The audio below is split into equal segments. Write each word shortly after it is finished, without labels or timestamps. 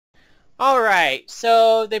Alright,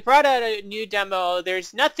 so they brought out a new demo.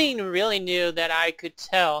 There's nothing really new that I could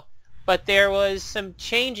tell, but there was some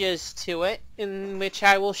changes to it in which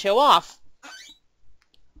I will show off.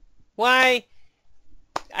 Why?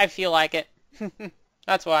 I feel like it.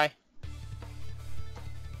 That's why.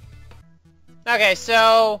 Okay,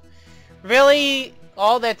 so really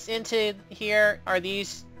all that's into here are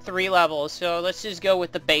these 3 levels, so let's just go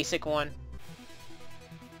with the basic one.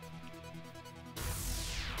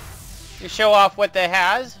 To show off what the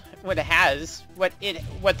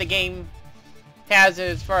game has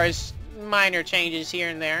as far as minor changes here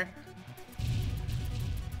and there.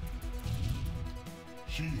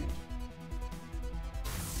 Shield.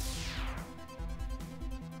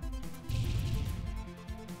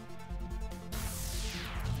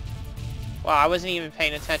 Wow, I wasn't even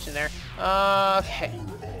paying attention there. Okay.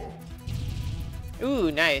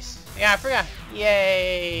 Ooh, nice. Yeah, I forgot.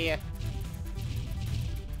 Yay!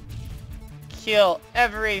 Kill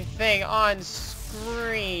everything on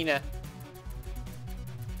screen.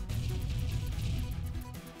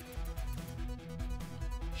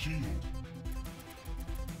 Shield.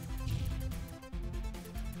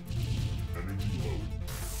 Energy low.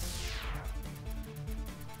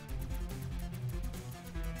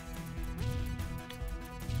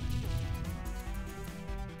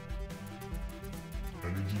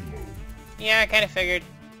 Energy low. Yeah, I kind of figured.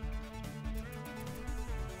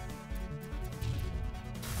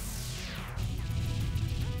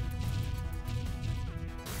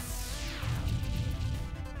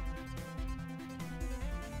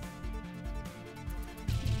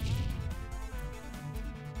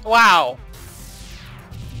 Wow.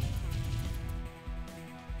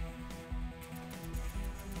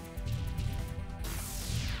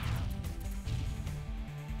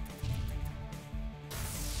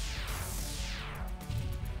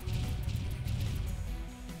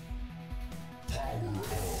 Power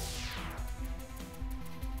off.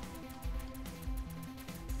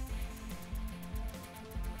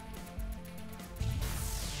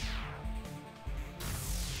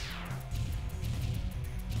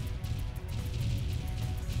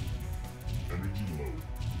 Energy low.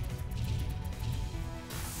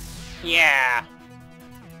 Yeah.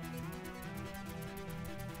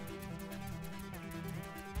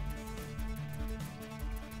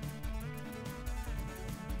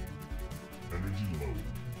 Energy low.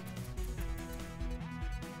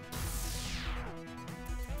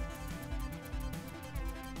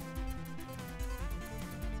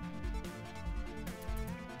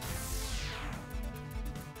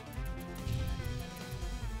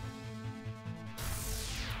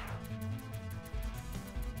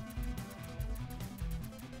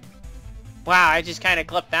 Wow, I just kind of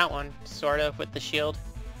clipped that one, sort of, with the shield.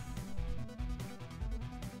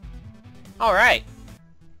 Alright.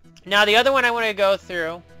 Now, the other one I want to go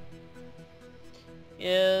through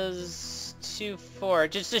is 2-4,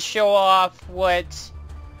 just to show off what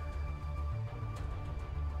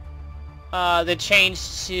the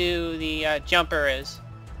change to the jumper is.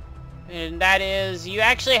 And that is, you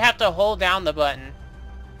actually have to hold down the button.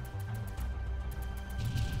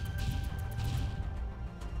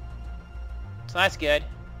 So that's good.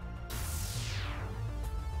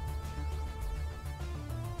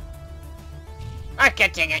 Okay,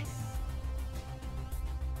 dang it.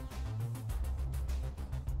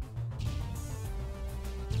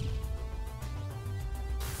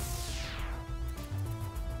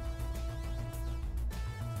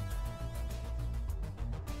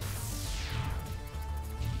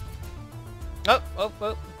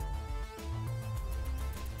 Oh.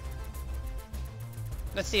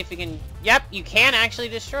 Let's see if we can... Yep, you can actually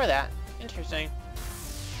destroy that. Interesting.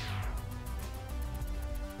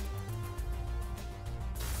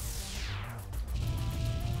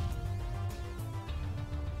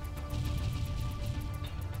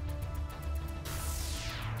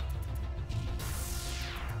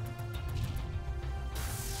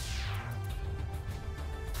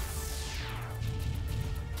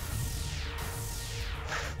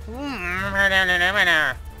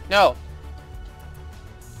 No.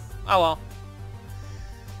 Oh well.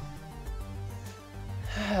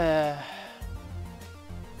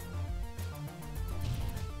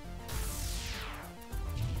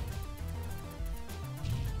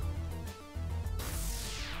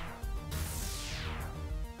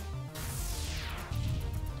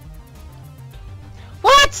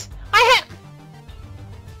 What?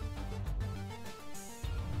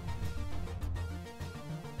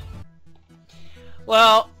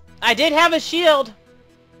 Well, I did have a shield.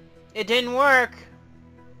 It didn't work.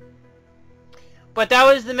 But that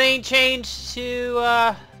was the main change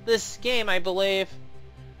to this game, I believe.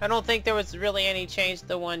 I don't think there was really any change to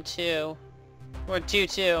the 1-2 or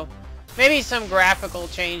 2-2. Maybe some graphical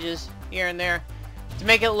changes here and there to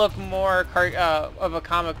make it look more of a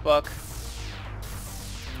comic book.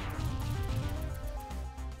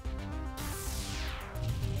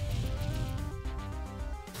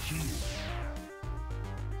 Shield.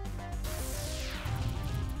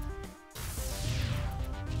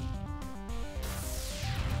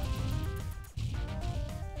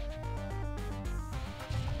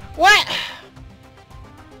 What?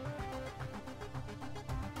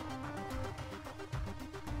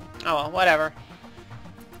 Oh well, whatever.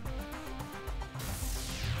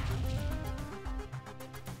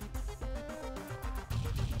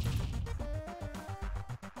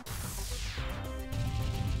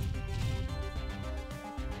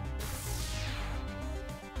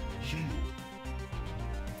 Shield.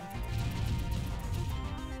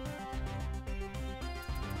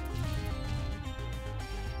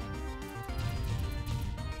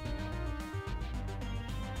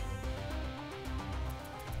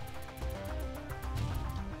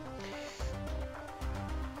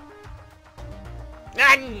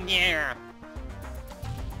 Ah, yeah.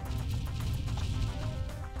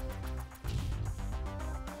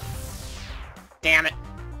 Damn it.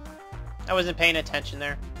 I wasn't paying attention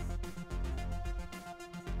there.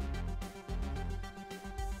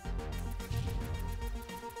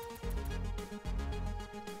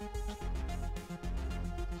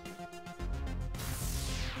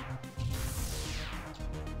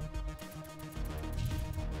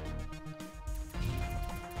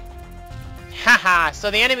 Haha,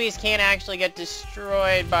 so the enemies can't actually get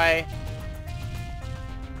destroyed by...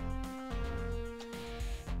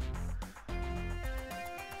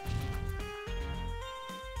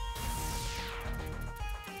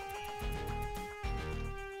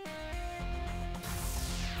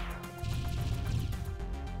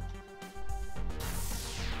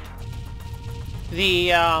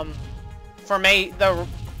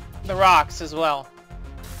 the rocks as well.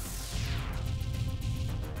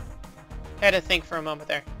 Had to think for a moment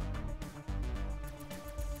there.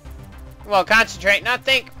 Well, concentrate, not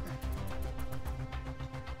think.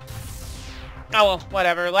 Oh well,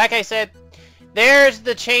 whatever. Like I said, there's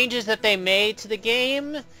the changes that they made to the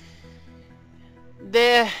game.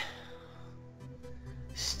 The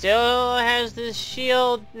still has the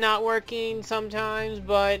shield not working sometimes,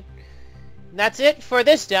 but that's it for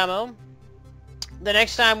this demo. The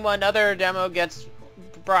next time another demo gets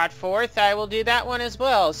brought forth, I will do that one as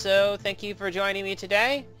well. So thank you for joining me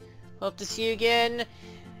today. Hope to see you again,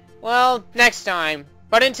 well, next time.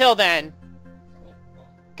 But until then,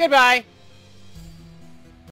 goodbye.